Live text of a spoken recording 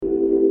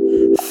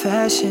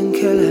fashion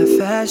killer,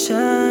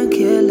 fashion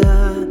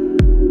killer.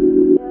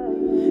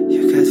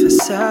 You got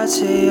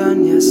Versace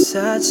on you,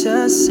 such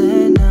a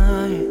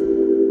sinner.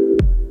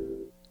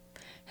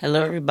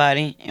 Hello,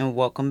 everybody, and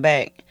welcome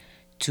back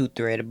to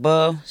Thread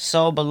Above,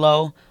 Soul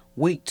Below,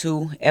 Week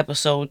 2,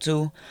 Episode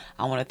 2.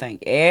 I want to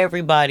thank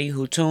everybody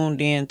who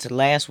tuned in to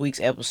last week's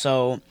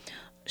episode,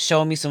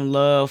 showed me some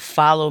love,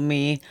 followed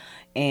me,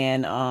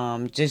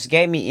 and just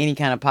gave me any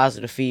kind of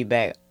positive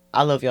feedback.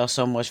 I love y'all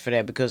so much for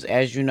that because,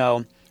 as you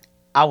know,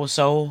 I was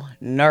so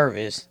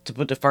nervous to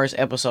put the first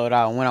episode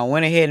out. When I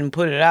went ahead and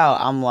put it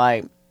out, I'm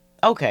like,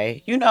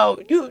 okay, you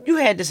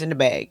had this in the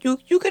bag.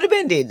 You could have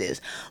been did this.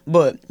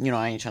 But,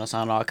 I ain't trying to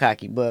sound all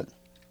cocky. But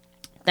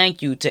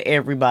thank you to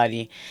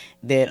everybody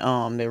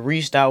that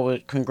reached out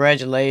with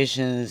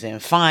congratulations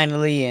and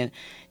finally. And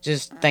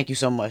just thank you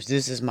so much.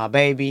 This is my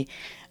baby.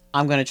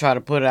 I'm going to try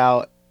to put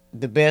out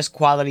the best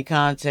quality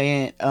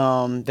content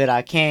that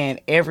I can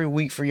every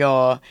week for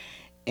y'all.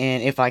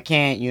 And if I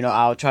can't,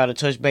 I'll try to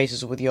touch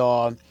bases with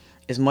y'all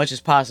as much as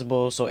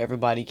possible so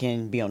everybody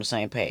can be on the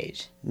same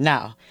page.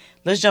 Now,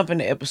 let's jump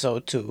into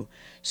episode 2.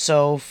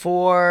 So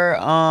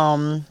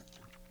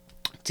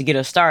to get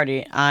us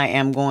started, I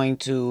am going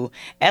to,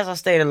 as I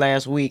stated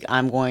last week,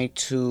 I'm going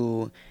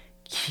to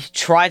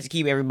try to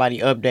keep everybody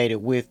updated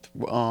with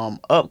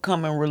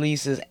upcoming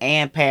releases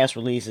and past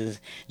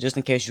releases, just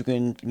in case you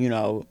can,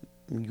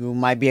 you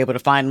might be able to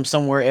find them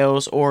somewhere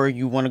else, or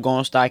you want to go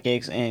on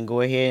StockX and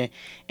go ahead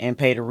and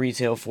pay the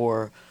retail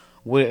for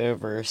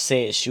whatever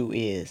said shoe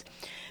is.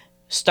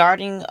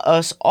 Starting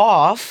us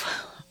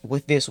off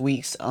with this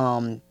week's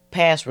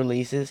past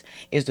releases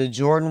is the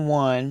Jordan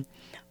 1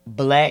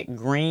 Black,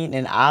 Green,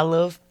 and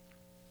Olive.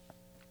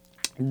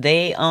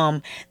 They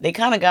kind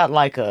of got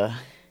like a,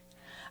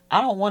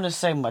 I don't want to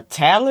say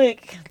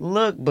metallic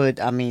look, but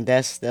I mean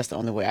that's the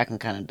only way I can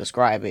kind of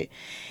describe it.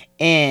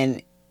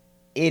 And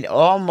it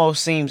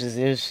almost seems as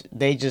if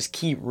they just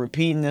keep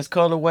repeating this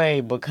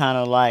colorway, but kind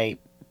of like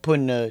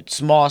putting a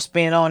small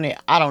spin on it.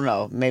 I don't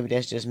know. Maybe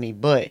that's just me.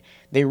 But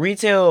they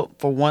retail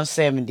for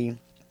 $170.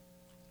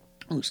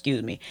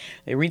 Excuse me.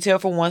 They retail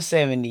for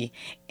 $170,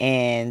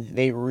 and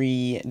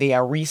they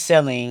are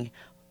reselling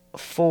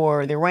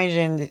for, they're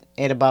ranging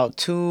at about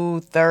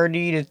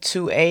 $230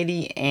 to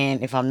 $280.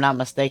 And if I'm not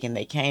mistaken,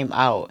 they came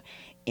out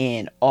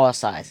in all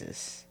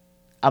sizes.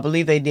 I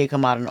believe they did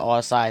come out in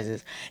all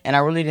sizes, and I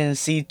really didn't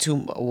see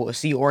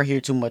or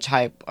hear too much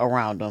hype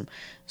around them.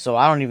 So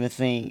I don't even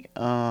think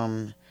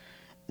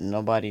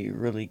nobody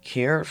really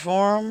cared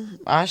for them,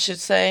 I should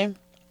say.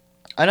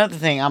 Another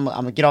thing, I'm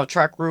gonna get off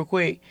track real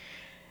quick.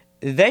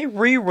 They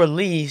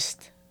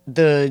re-released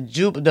the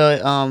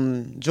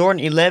Jordan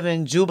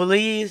 11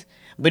 Jubilees,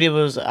 but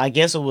I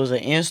guess it was an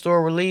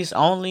in-store release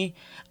only.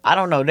 I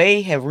don't know.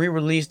 They have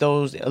re-released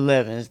those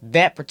 11s.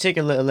 That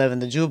particular 11,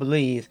 the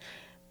Jubilees,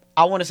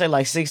 I want to say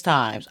like 6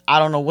 times. I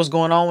don't know what's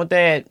going on with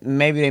that.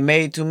 Maybe they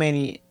made too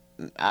many.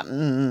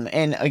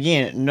 And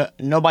again,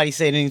 nobody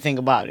said anything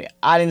about it.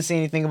 I didn't see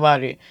anything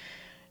about it.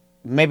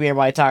 Maybe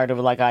everybody tired of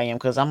it like I am,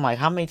 because I'm like,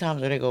 how many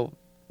times are they go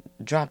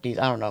drop these?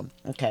 I don't know.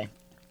 Okay.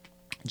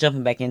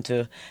 Jumping back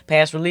into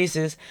past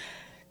releases.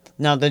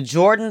 Now, the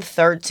Jordan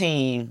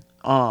 13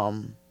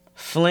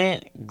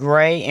 Flint,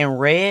 Gray, and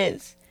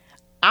Reds.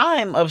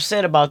 I'm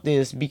upset about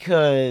this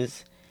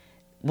because,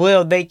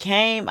 well, they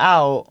came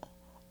out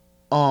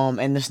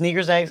and the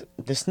sneakers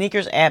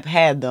app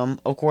had them.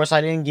 Of course, I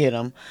didn't get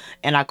them,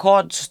 and I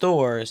called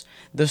stores.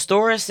 The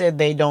stores said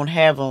they don't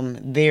have them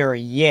there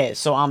yet,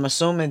 so I'm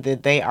assuming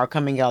that they are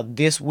coming out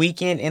this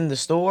weekend in the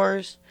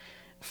stores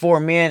for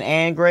men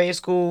and grade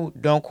school.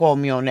 Don't quote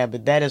me on that,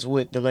 but that is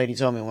what the lady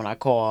told me when I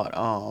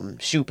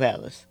called Shoe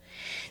Palace.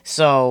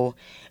 So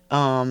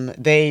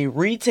they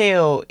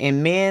retail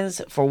in men's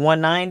for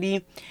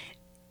 $190.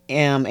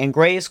 In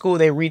grade school,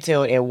 they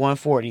retailed at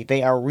 $140.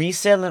 They are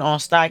reselling on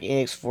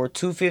StockX for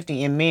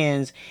 $250 in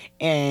men's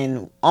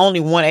and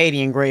only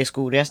 $180 in grade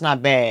school. That's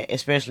not bad,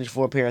 especially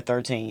for a pair of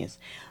 13s.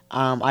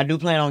 I do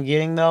plan on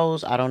getting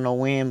those. I don't know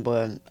when,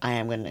 but I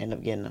am going to end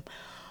up getting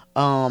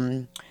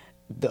them.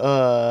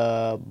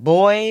 The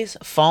boys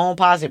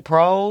Foamposite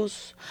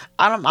Pros.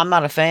 I'm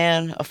not a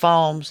fan of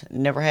foams.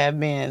 Never have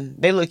been.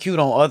 They look cute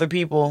on other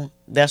people.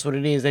 That's what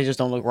it is. They just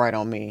don't look right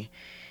on me.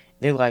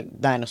 They look like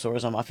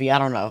dinosaurs on my feet. I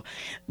don't know.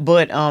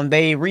 But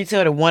they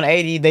retailed at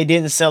 $180. They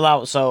didn't sell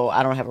out, so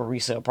I don't have a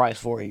resale price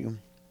for you.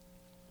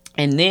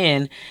 And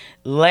then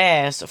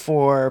last,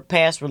 for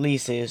past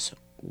releases,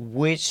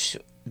 which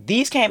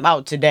these came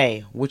out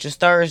today, which is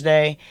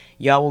Thursday.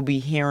 Y'all will be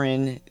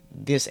hearing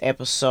this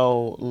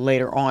episode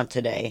later on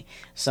today.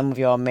 Some of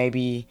y'all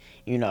maybe,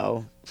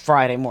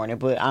 Friday morning,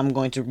 but I'm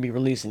going to be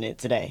releasing it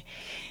today.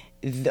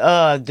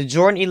 The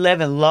Jordan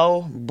 11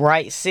 Low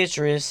Bright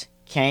Citrus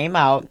came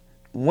out.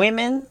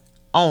 Women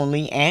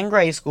only and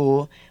grade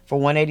school for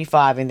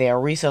 $185, and they are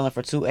reselling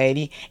for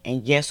 $280.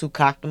 And guess who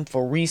cocked them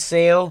for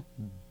resale?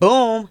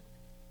 Boom,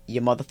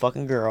 your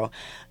motherfucking girl.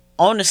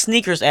 On the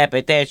sneakers app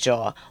at that,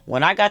 y'all.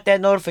 When I got that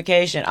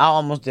notification, I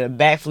almost did a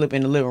backflip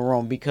in the living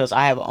room because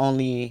I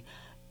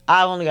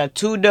I only got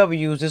 2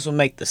 W's. This will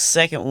make the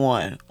second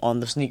one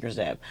on the sneakers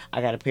app. I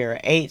got a pair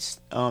of 8s,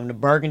 the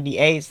burgundy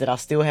 8s that I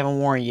still haven't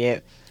worn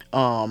yet,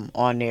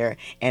 on there,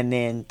 and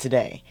then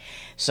today.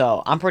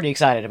 So I'm pretty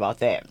excited about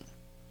that.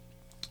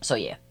 So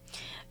yeah.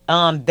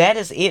 That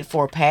is it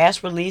for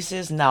past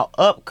releases. Now,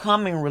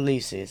 upcoming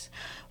releases.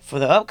 For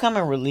the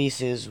upcoming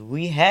releases,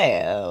 we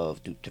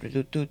have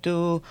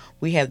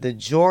we have the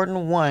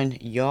Jordan 1,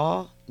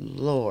 y'all.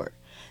 Lord,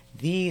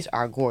 these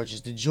are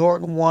gorgeous. The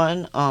Jordan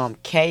 1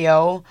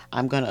 KO.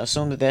 I'm gonna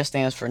assume that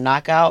stands for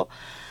knockout.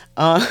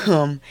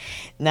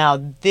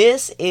 Now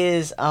this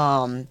is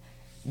the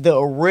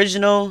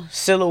original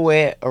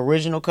silhouette,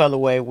 original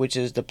colorway, which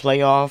is the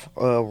playoff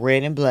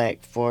red and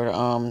black for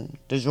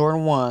the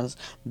Jordan 1s,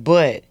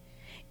 but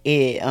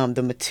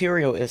the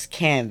material is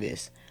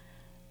canvas.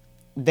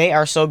 They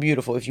are so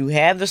beautiful. If you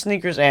have the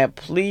sneakers app,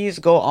 please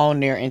go on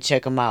there and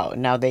check them out.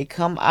 Now they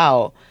come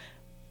out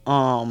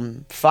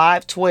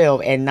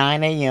 5/12 at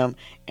 9 a.m.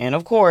 and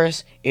of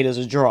course it is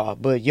a draw.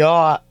 But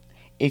y'all,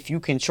 if you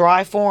can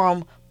try for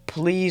them,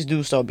 please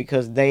do so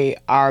because they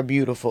are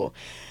beautiful.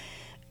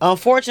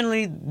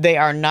 Unfortunately, they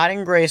are not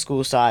in grade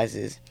school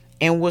sizes.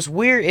 And what's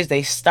weird is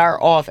they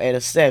start off at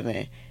a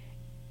 7.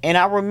 And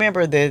I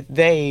remember that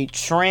they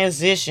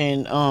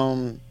transitioned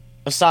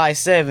a size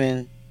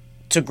 7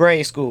 to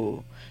grade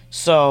school.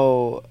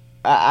 So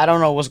I don't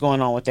know what's going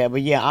on with that.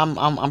 But yeah,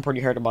 I'm pretty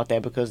hurt about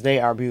that because they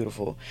are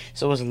beautiful.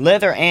 So it's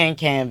leather and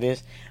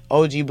canvas,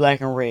 OG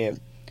black and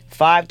red.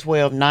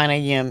 5/12, 9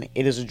 a.m.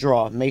 It is a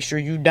draw. Make sure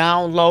you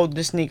download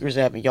the sneakers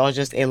app and y'all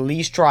just at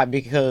least try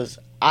because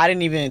I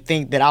didn't even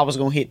think that I was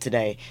going to hit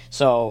today.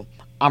 So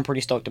I'm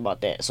pretty stoked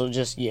about that. So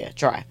just, yeah,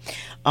 try.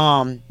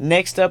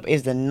 Next up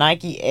is the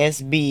Nike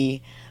SB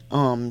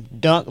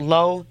Dunk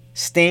Low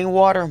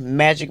Stingwater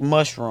Magic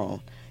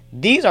Mushroom.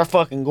 These are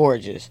fucking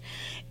gorgeous.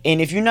 And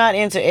if you're not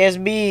into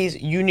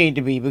SBs, you need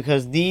to be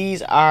because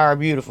these are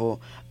beautiful.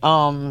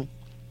 5/10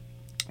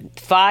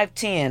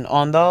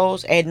 on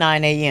those at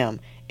 9 a.m.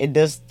 It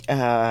does,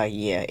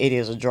 yeah, it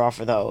is a draw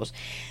for those.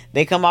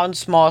 They come out in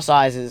small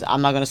sizes.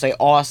 I'm not going to say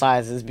all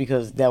sizes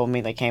because that would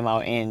mean they came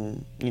out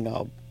in,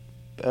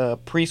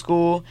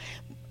 preschool.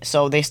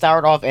 So they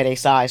start off at a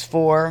size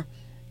 4.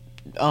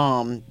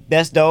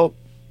 That's dope.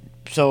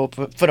 So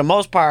for the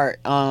most part,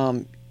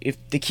 if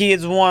the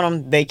kids want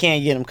them, they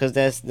can't get them because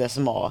that's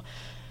small.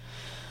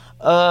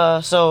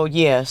 So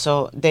yeah,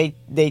 so they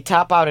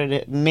top out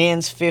at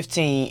men's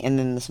 15 and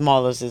then the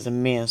smallest is a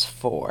men's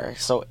 4.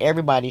 So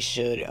everybody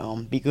should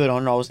be good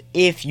on those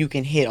if you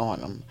can hit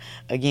on them.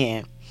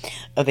 Again,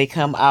 they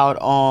come out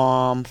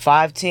on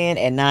 5/10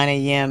 at 9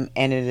 a.m.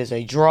 and it is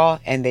a draw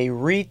and they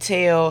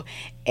retail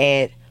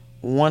at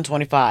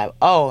 $125.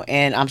 Oh,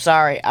 and I'm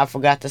sorry, I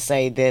forgot to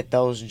say that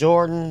those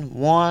Jordan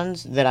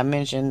 1s that I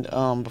mentioned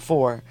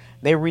before,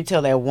 they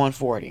retail at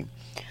 $140.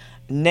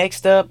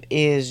 Next up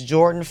is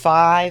Jordan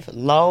 5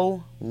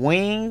 Low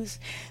Wings.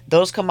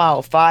 Those come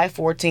out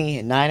 5/14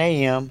 at 9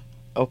 a.m.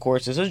 Of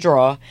course, it's a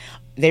draw.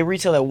 They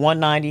retail at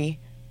 $190,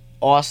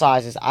 all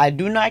sizes. I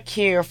do not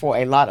care for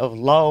a lot of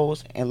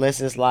lows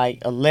unless it's like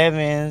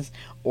 11s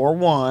or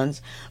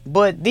 1s.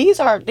 But these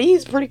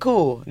pretty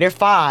cool. They're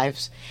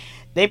 5s.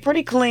 They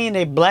pretty clean.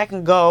 They black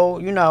and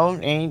gold.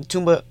 Ain't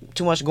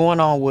too much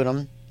going on with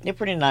them. They're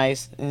pretty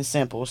nice and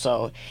simple.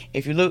 So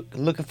if you're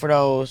looking for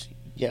those,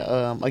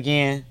 yeah,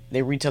 again,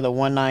 they retail at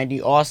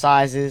 $190, all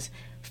sizes,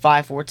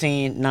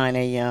 5/14, 9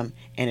 a.m.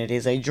 and it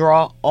is a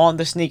draw on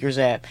the sneakers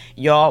app.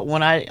 Y'all,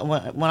 when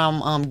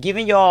I'm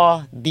giving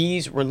y'all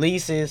these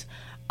releases,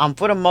 I'm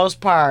for the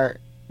most part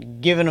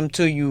giving them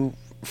to you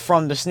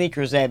from the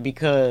sneakers app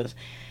because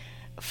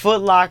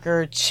Foot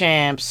Locker,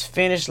 Champs,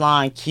 Finish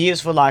Line,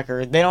 Kids Foot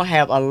Locker, they don't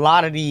have a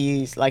lot of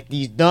these, like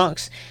these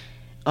dunks.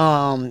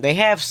 They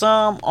have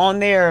some on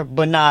there,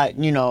 but not,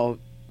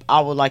 I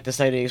would like to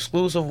say the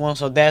exclusive one.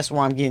 So that's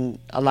where I'm getting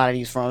a lot of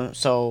these from.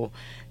 So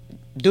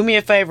do me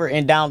a favor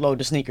and download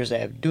the sneakers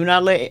app. Do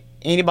not let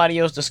anybody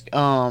else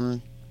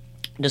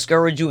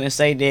discourage you and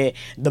say that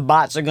the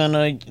bots are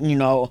gonna,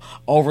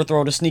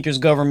 overthrow the sneakers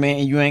government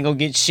and you ain't gonna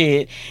get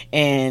shit.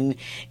 And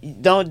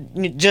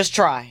just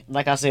try,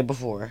 like I said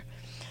before.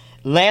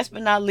 Last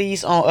but not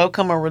least, on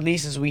upcoming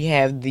releases, we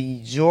have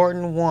the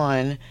Jordan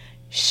 1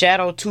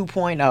 Shadow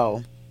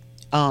 2.0.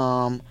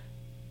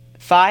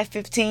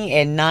 5:15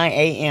 at 9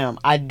 a.m.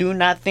 I do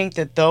not think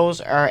that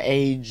those are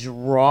a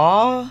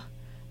draw,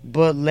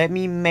 but let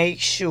me make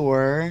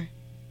sure.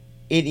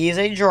 It is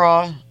a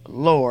draw,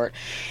 Lord.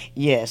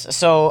 Yes.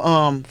 So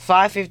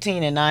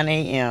 5:15 at 9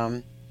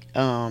 a.m.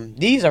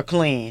 These are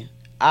clean.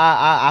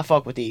 I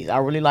fuck with these. I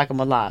really like them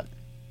a lot.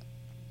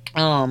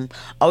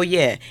 Oh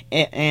yeah,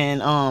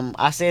 and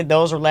I said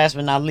those are last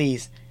but not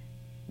least.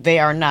 They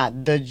are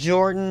not. The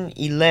Jordan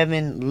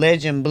 11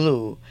 Legend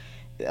Blue.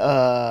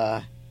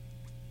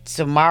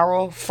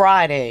 Tomorrow,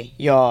 Friday,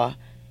 y'all,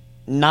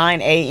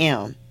 9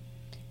 a.m.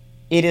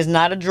 It is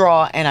not a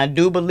draw, and I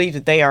do believe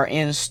that they are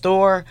in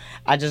store.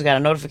 I just got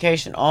a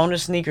notification on the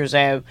sneakers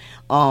app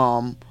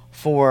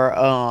for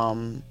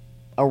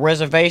a a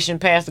reservation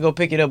pass to go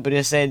pick it up, but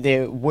it said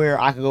that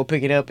where I could go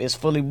pick it up is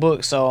fully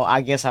booked. So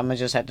I guess I'm gonna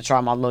just have to try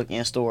my luck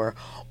in store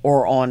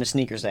or on the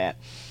sneakers app.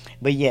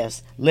 But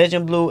yes,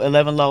 Legend Blue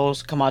 11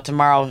 lows come out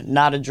tomorrow.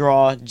 Not a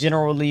draw,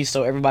 general release,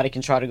 so everybody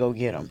can try to go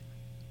get them.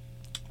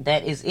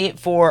 That is it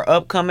for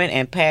upcoming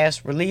and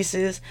past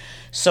releases.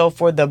 So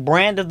for the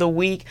brand of the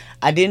week,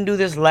 I didn't do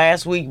this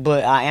last week,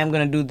 but I am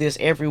going to do this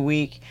every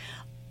week.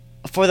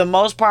 For the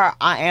most part,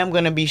 I am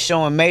going to be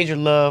showing major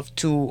love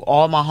to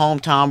all my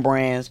hometown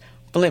brands,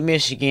 Flint,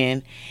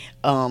 Michigan,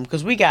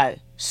 because we got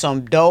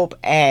some dope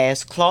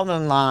ass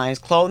clothing lines,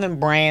 clothing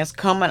brands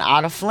coming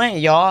out of Flint,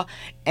 y'all.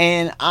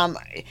 And I'm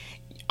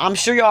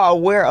sure y'all are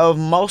aware of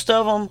most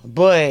of them,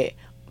 but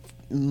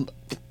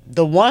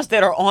the ones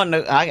that are on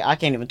the I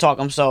can't even talk.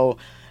 I'm so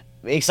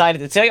excited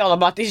to tell y'all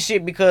about this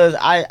shit because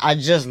I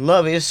just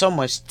love it. It's so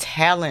much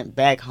talent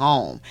back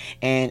home,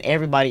 and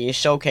everybody is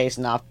showcasing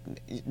now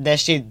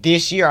that shit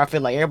this year. I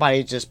feel like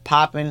everybody is just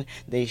popping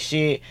they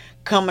shit,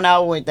 coming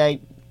out of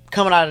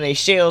their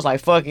shells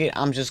like, fuck it,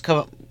 I'm just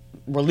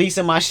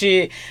releasing my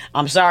shit.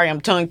 I'm sorry,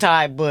 I'm tongue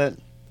tied, but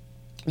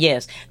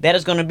yes, that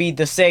is going to be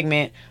the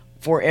segment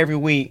for every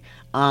week.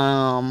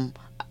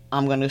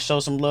 I'm going to show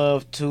some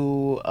love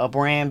to a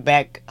brand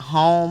back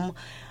home.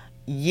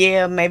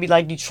 Yeah, maybe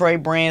like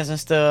Detroit brands and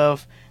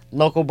stuff,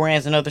 local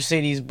brands in other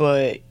cities,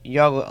 but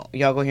y'all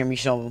go hear me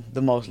show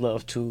the most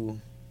love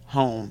to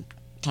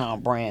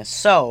hometown brands.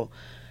 So,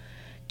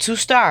 to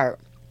start,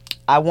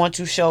 I want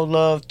to show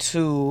love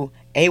to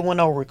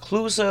 810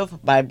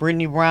 Reclusive by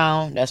Brittany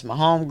Brown. That's my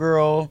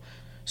homegirl,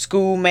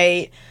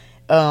 schoolmate.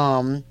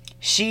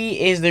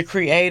 She is the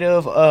creator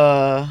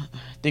of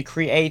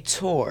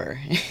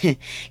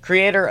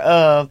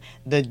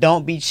the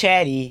Don't Be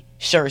Chatty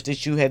shirts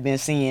that you have been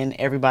seeing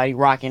everybody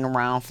rocking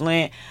around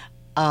Flint.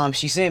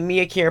 She sent me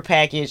a care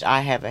package.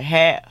 I have a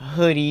hat,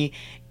 hoodie,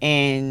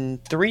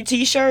 and 3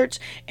 t-shirts,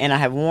 and I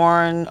have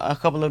worn a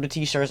couple of the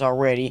t-shirts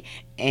already.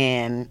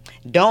 And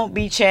Don't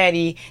Be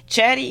Chatty.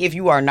 Chatty, if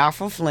you are not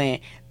from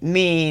Flint,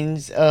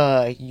 means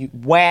you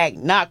whack,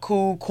 not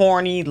cool,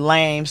 corny,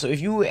 lame. So if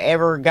you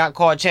ever got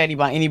called chatty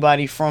by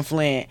anybody from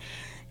Flint,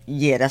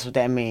 yeah, that's what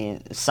that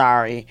means.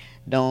 Sorry,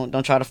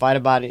 don't try to fight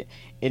about it.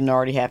 It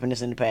already happened.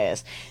 This in the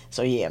past.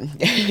 So yeah,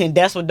 and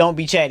that's what Don't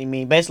Be Chatty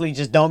mean. Basically,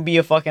 just don't be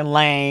a fucking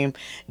lame.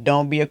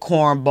 Don't be a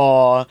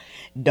cornball.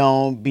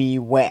 Don't be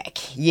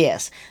whack.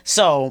 Yes.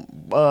 So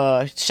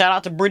shout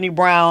out to Brittany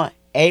Brown,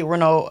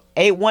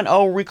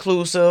 810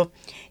 Reclusive.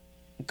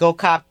 Go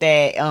cop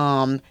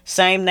that.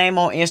 Same name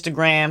on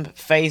Instagram,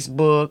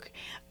 Facebook.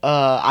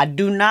 I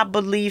do not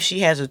believe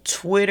she has a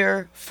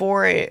Twitter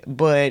for it,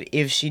 but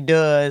if she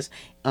does,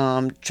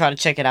 try to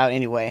check it out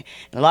anyway.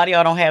 And a lot of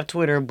y'all don't have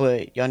Twitter,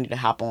 but y'all need to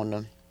hop on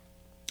the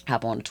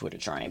Twitter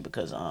train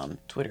because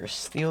Twitter is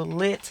still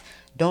lit.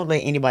 Don't let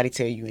anybody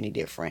tell you any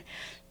different.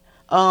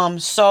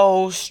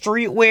 So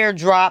streetwear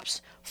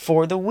drops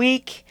for the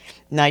week.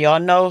 Now y'all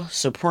know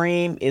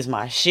Supreme is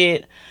my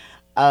shit.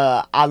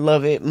 I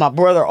love it. My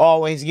brother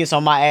always gets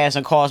on my ass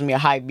and calls me a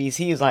hype beast.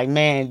 He's like,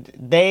 man,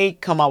 they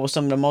come out with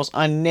some of the most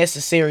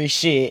unnecessary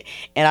shit,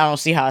 and I don't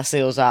see how it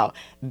sells out.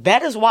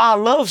 That is why I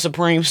love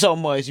Supreme so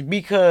much,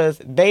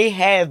 because they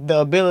have the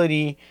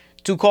ability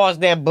to cause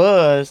that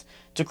buzz,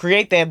 to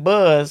create that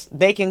buzz.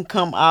 They can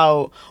come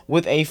out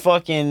with a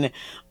fucking,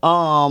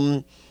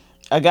 a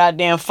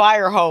goddamn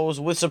fire hose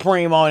with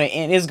Supreme on it,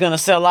 and it's gonna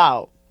sell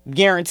out.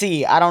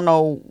 Guaranteed. I don't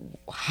know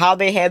how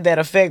they had that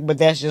effect, but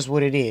that's just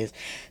what it is.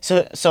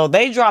 So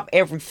they drop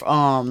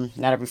not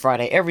every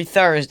Friday, every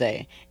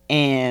Thursday,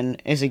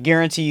 and it's a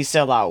guaranteed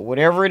sellout.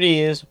 Whatever it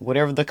is,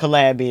 whatever the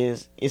collab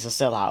is, it's a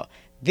sellout.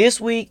 This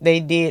week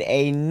they did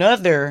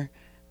another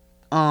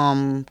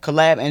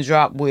collab and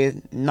drop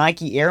with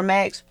Nike Air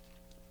Max,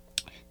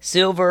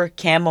 silver,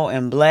 camo,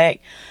 and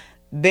black.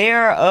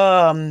 They're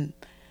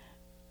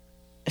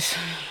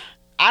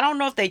I don't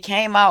know if they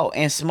came out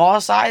in small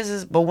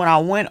sizes, but when I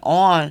went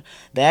on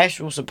the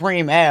actual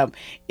Supreme app,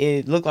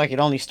 it looked like it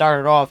only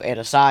started off at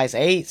a size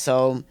 8,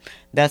 so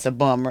that's a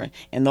bummer.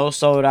 And those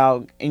sold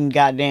out in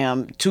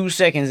goddamn 2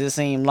 seconds, it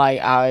seemed like.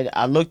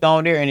 I looked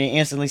on there and it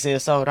instantly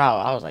said sold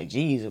out. I was like,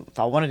 geez, if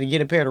I wanted to get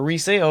a pair to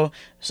resell,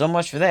 so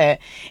much for that.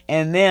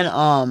 And then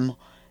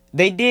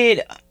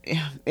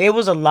it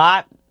was a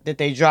lot that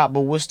they dropped,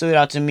 but what stood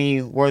out to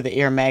me were the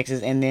Air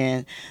Maxes, and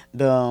then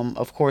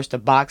of course the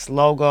box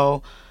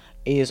logo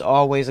is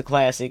always a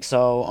classic.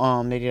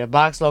 So they did a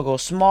box logo,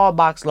 small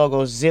box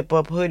logo zip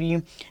up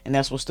hoodie, and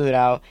that's what stood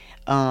out.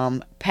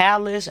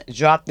 Palace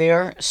dropped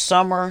their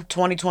summer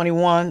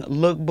 2021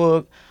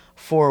 lookbook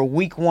for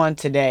week 1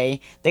 today.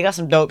 They got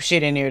some dope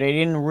shit in there. They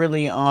didn't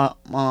really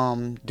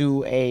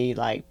do a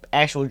like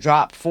actual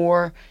drop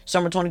for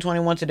summer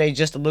 2021 today,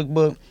 just a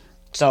lookbook.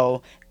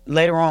 So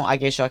later on, I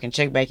guess y'all can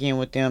check back in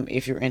with them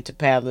if you're into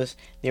Palace.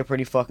 They're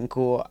pretty fucking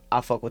cool. I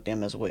fuck with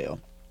them as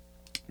well.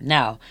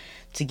 Now,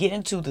 to get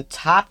into the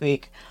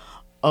topic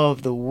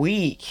of the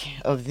week,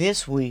 of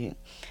this week,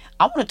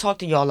 I want to talk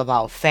to y'all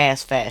about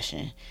fast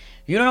fashion.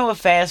 You don't know what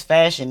fast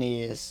fashion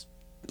is.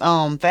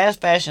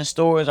 Fast fashion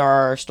stores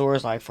are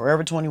stores like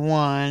Forever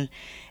 21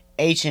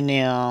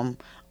 H&M.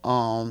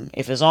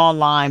 If it's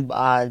online,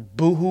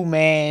 Boohoo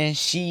Man,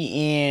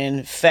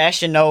 Shein,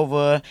 Fashion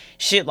Nova,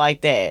 shit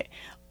like that.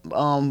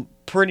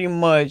 Pretty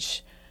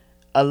much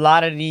a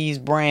lot of these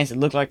brands that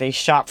look like they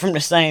shop from the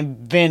same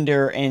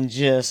vendor and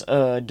just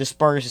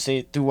disperse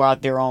it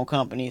throughout their own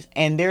companies.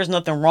 And there's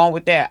nothing wrong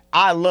with that.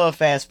 I love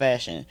fast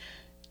fashion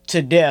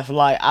to death.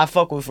 Like, I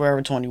fuck with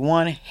Forever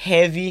 21,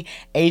 Heavy,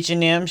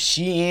 H&M,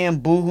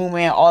 Shein, Boohoo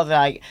Man,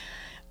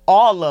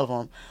 all of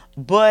them.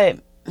 But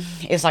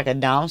it's like a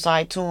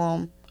downside to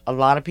them. A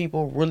lot of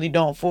people really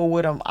don't fool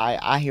with them.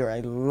 I hear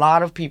a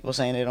lot of people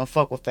saying they don't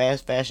fuck with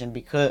fast fashion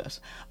because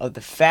of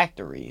the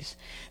factories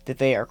that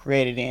they are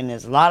created in.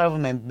 There's a lot of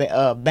them in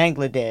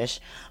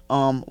Bangladesh.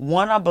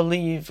 One, I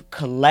believe,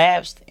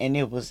 collapsed, and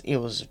it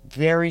was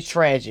very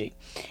tragic.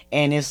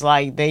 And it's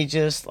like they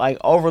just like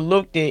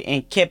overlooked it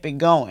and kept it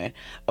going.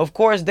 Of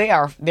course,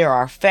 there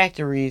are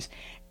factories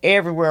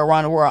everywhere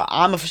around the world.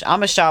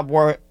 I'm a shop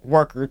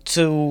worker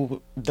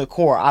to the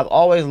core. I've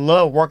always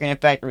loved working in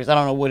factories. I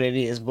don't know what it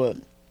is, but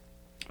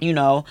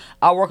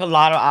I work a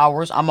lot of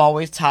hours. I'm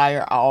always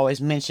tired. I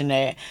always mention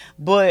that.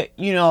 But,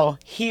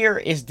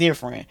 here it's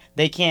different.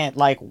 They can't,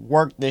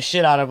 work the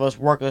shit out of us,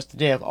 work us to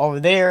death. Over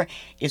there,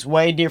 it's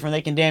way different.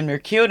 They can damn near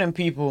kill them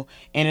people,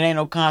 and it ain't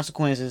no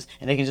consequences,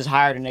 and they can just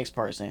hire the next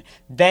person.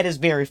 That is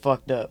very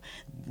fucked up.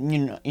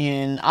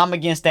 And I'm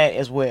against that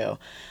as well.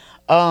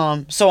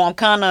 So I'm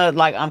kind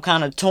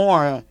of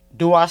torn.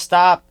 Do I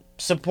stop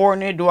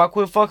supporting it? Do I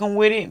quit fucking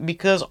with it?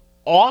 Because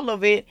all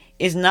of it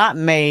is not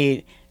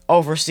made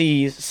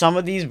overseas. Some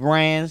of these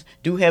brands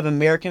do have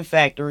American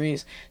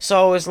factories,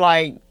 so it's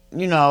like,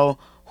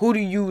 who do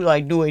you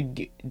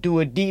do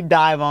a deep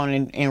dive on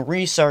and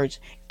research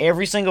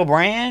every single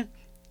brand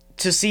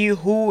to see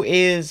who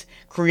is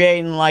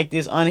creating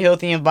this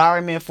unhealthy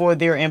environment for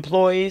their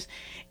employees,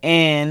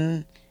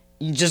 and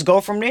you just go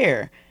from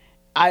there.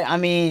 I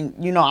mean,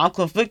 I'm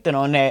conflicted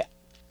on that.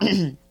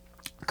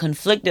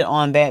 Conflicted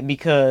on that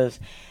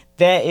because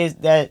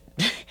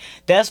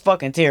that's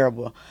fucking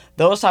terrible.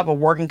 Those type of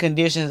working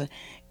conditions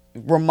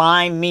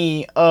remind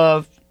me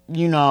of,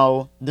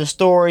 the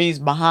stories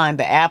behind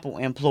the Apple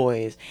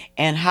employees,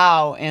 and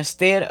how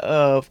instead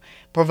of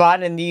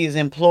providing these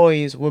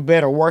employees with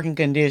better working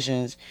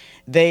conditions,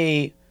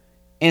 they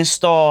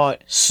installed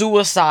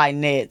suicide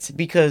nets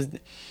because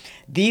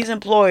these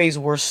employees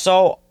were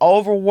so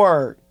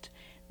overworked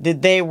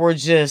that they were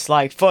just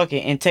fuck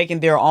it and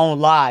taking their own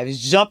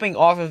lives, jumping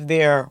off of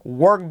their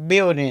work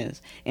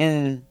buildings,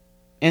 and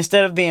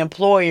instead of the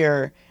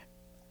employer,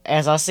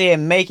 as I said,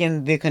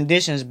 making the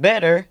conditions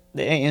better,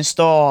 they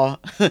install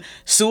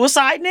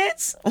suicide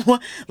nets.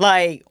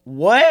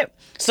 What?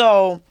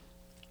 So,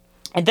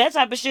 and that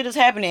type of shit is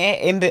happening.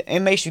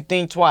 It makes you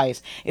think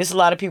twice. It's a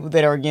lot of people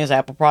that are against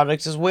Apple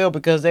products as well,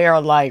 because they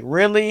are like,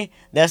 really?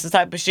 That's the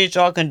type of shit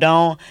y'all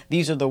condone?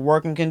 These are the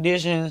working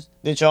conditions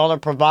that y'all are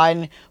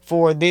providing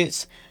for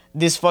this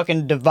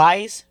fucking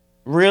device?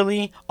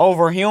 Really?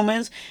 Over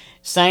humans?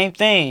 Same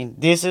thing.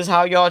 This is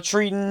how y'all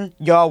treating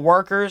y'all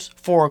workers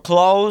for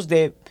clothes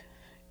that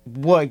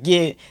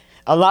get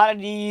a lot of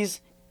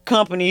these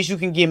companies, you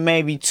can get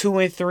maybe 2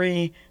 and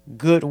 3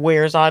 good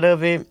wears out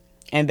of it,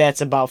 and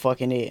that's about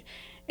fucking it.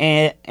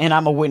 And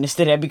I'm a witness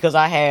to that, because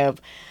I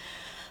have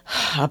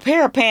a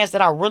pair of pants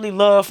that I really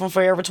love from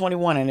Forever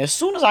 21, and as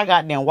soon as I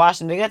got them, watched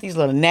them, they got these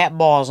little gnat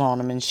balls on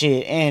them and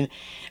shit, and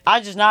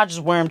I just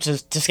wear them to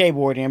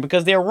skateboard in,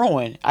 because they're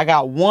ruined. I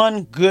got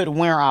one good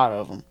wear out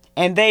of them,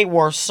 and they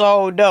were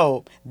so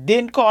dope.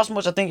 Didn't cost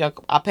much. I think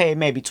I paid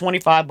maybe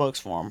 $25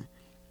 for them.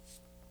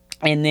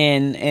 And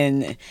then,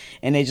 and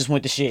they just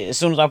went to shit as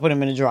soon as I put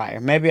them in the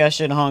dryer. Maybe I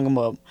should have hung them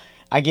up.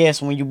 I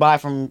guess when you buy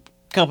from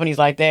companies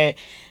like that,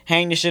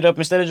 hang the shit up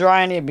instead of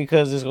drying it,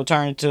 because it's going to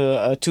turn into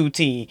a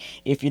 2T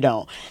if you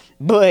don't.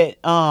 But,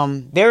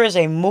 there is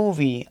a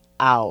movie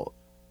out,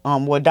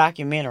 a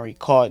documentary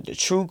called The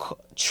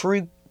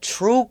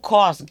True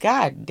Cost.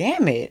 God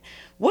damn it.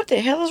 What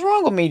the hell is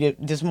wrong with me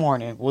this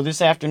morning? Well,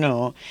 this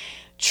afternoon.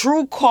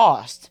 True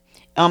Cost.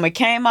 It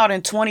came out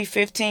in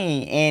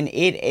 2015, and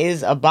it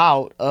is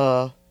about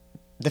the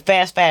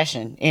fast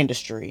fashion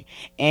industry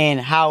and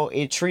how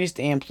it treats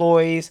the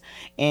employees.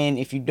 And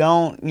if you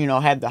don't,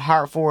 have the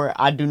heart for it,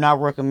 I do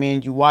not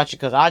recommend you watch it,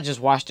 because I just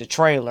watched the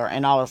trailer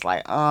and I was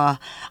like, I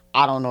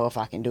don't know if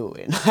I can do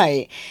it.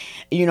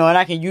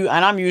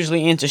 And I'm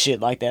usually into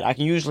shit like that. I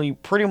can usually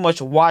pretty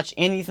much watch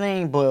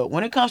anything, but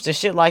when it comes to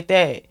shit like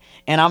that,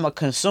 and I'm a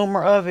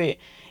consumer of it,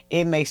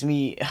 it makes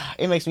me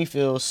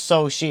feel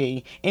so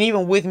shitty. And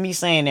even with me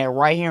saying that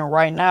right here and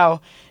right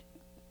now,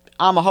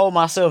 I'm going to hold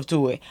myself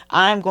to it.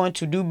 I'm going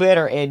to do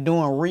better at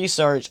doing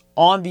research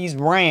on these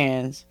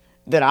brands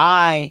that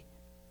I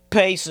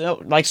pay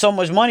so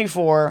much money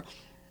for,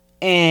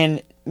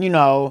 and,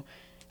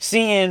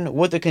 seeing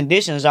what the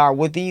conditions are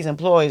with these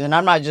employees. And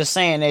I'm not just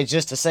saying that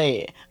just to say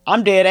it.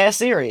 I'm dead ass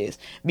serious,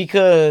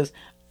 because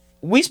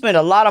we spend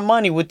a lot of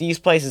money with these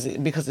places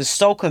because it's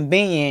so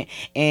convenient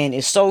and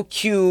it's so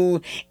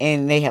cute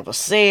and they have a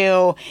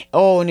sale.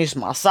 Oh, and it's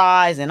my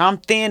size and I'm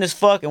thin as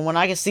fuck. And when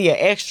I can see an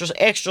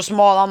extra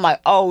small, I'm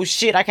like, oh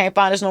shit, I can't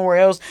find this nowhere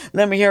else.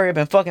 Let me hurry up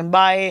and fucking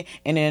buy it.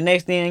 And then the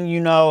next thing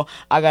you know,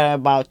 I got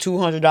about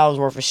 $200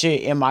 worth of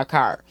shit in my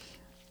cart.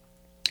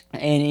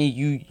 And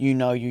you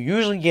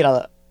usually get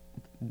a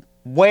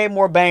way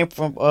more bang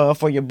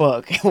for your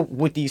buck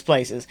with these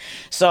places.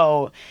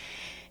 So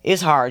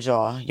it's hard,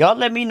 y'all. Y'all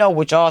let me know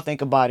what y'all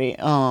think about it.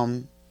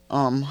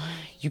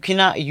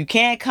 You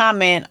can't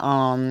comment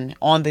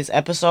on this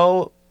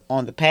episode,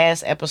 on the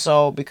past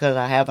episode, because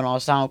I have it on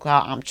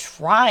SoundCloud. I'm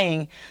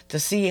trying to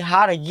see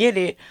how to get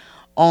it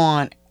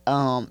on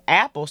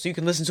Apple so you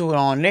can listen to it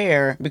on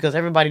there, because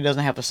everybody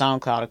doesn't have a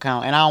SoundCloud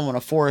account and I don't want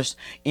to force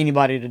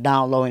anybody to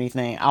download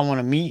anything. I want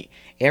to meet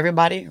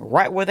everybody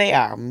right where they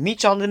are.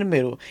 Meet y'all in the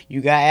middle.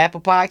 You got Apple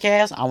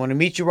Podcasts, I want to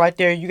meet you right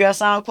there. You got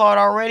SoundCloud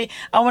already,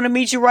 I want to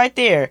meet you right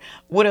there.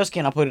 What else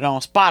can I put it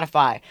on? Spotify,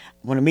 I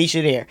want to meet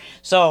you there.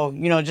 So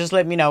just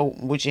let me know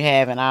what you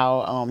have and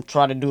I'll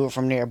try to do it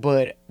from there.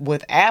 But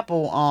with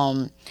Apple,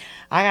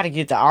 I gotta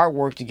get the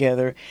artwork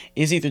together.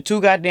 It's either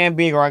too goddamn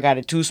big or I got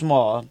it too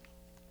small.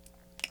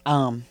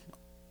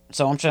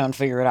 So I'm trying to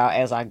figure it out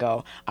as I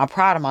go. I'm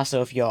proud of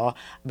myself, y'all,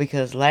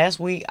 because last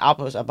week I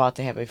was about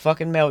to have a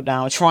fucking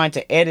meltdown trying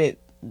to edit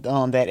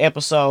that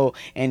episode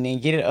and then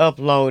get it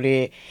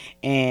uploaded,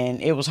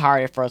 and it was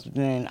hard at first, but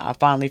then I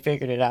finally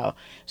figured it out.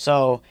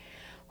 So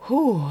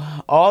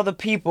all the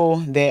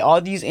people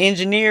all these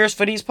engineers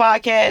for these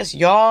podcasts,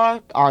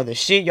 y'all are the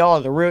shit. Y'all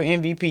are the real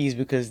MVPs,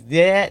 because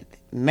that,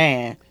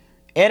 man,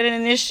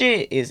 editing this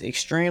shit is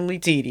extremely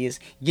tedious.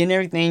 Getting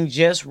everything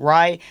just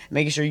right,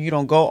 making sure you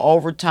don't go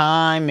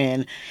overtime,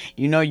 and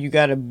you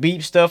gotta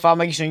beep stuff out,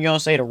 making sure you don't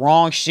say the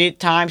wrong shit,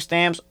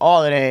 timestamps,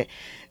 all of that.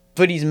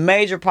 For these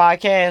major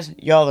podcasts,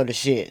 y'all are the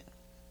shit.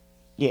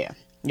 Yeah,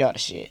 y'all the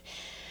shit.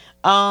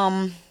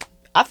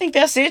 I think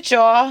that's it,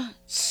 y'all.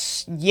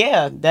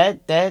 Yeah,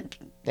 that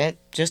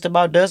just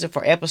about does it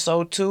for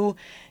episode 2.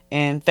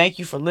 And thank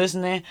you for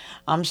listening.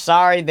 I'm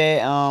sorry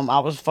that I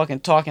was fucking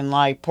talking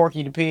like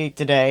Porky the Pig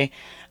today.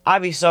 I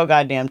be so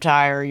goddamn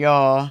tired,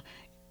 y'all.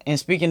 And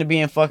speaking of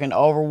being fucking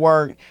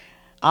overworked,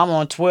 I'm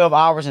on 12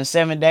 hours in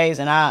 7 days,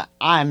 and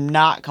I'm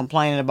not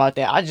complaining about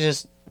that. I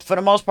just, for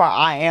the most part,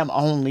 I am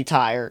only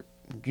tired.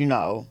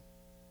 Who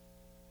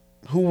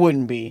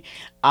wouldn't be?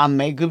 I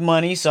make good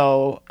money,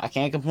 so I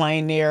can't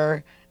complain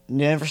there.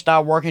 Never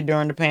stopped working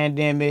during the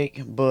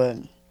pandemic, but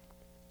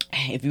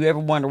if you ever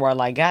wonder why,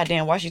 like,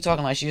 goddamn, why she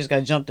talking like she just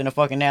got jumped in a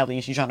fucking alley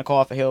and she's trying to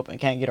call for help and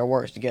can't get her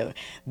words together?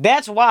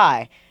 That's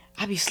why.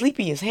 I be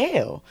sleepy as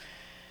hell.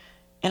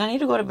 And I need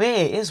to go to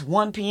bed. It's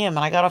 1 p.m.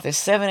 and I got off at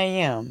 7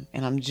 a.m.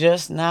 And I'm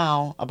just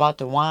now about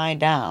to wind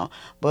down.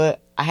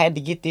 But I had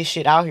to get this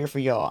shit out here for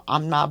y'all.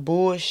 I'm not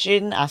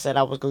bullshitting. I said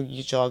I was going to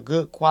get y'all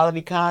good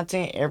quality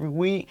content every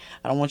week.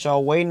 I don't want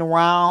y'all waiting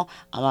around.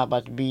 I'm not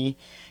about to be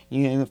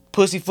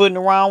pussyfooting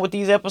around with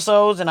these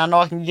episodes. And I know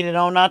I can get it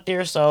on out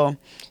there. So,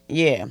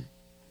 yeah.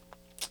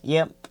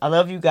 Yep. I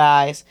love you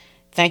guys.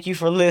 Thank you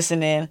for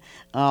listening.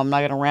 I'm not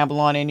going to ramble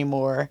on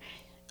anymore.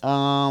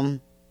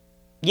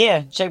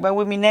 Yeah, check back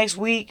with me next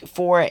week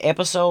for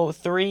episode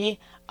 3.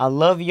 I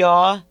love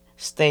y'all.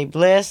 Stay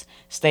blessed,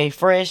 stay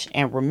fresh,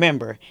 and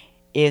remember,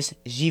 it's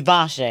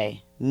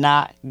Givenchy,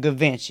 not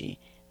Givenchy.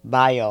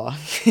 Bye, y'all.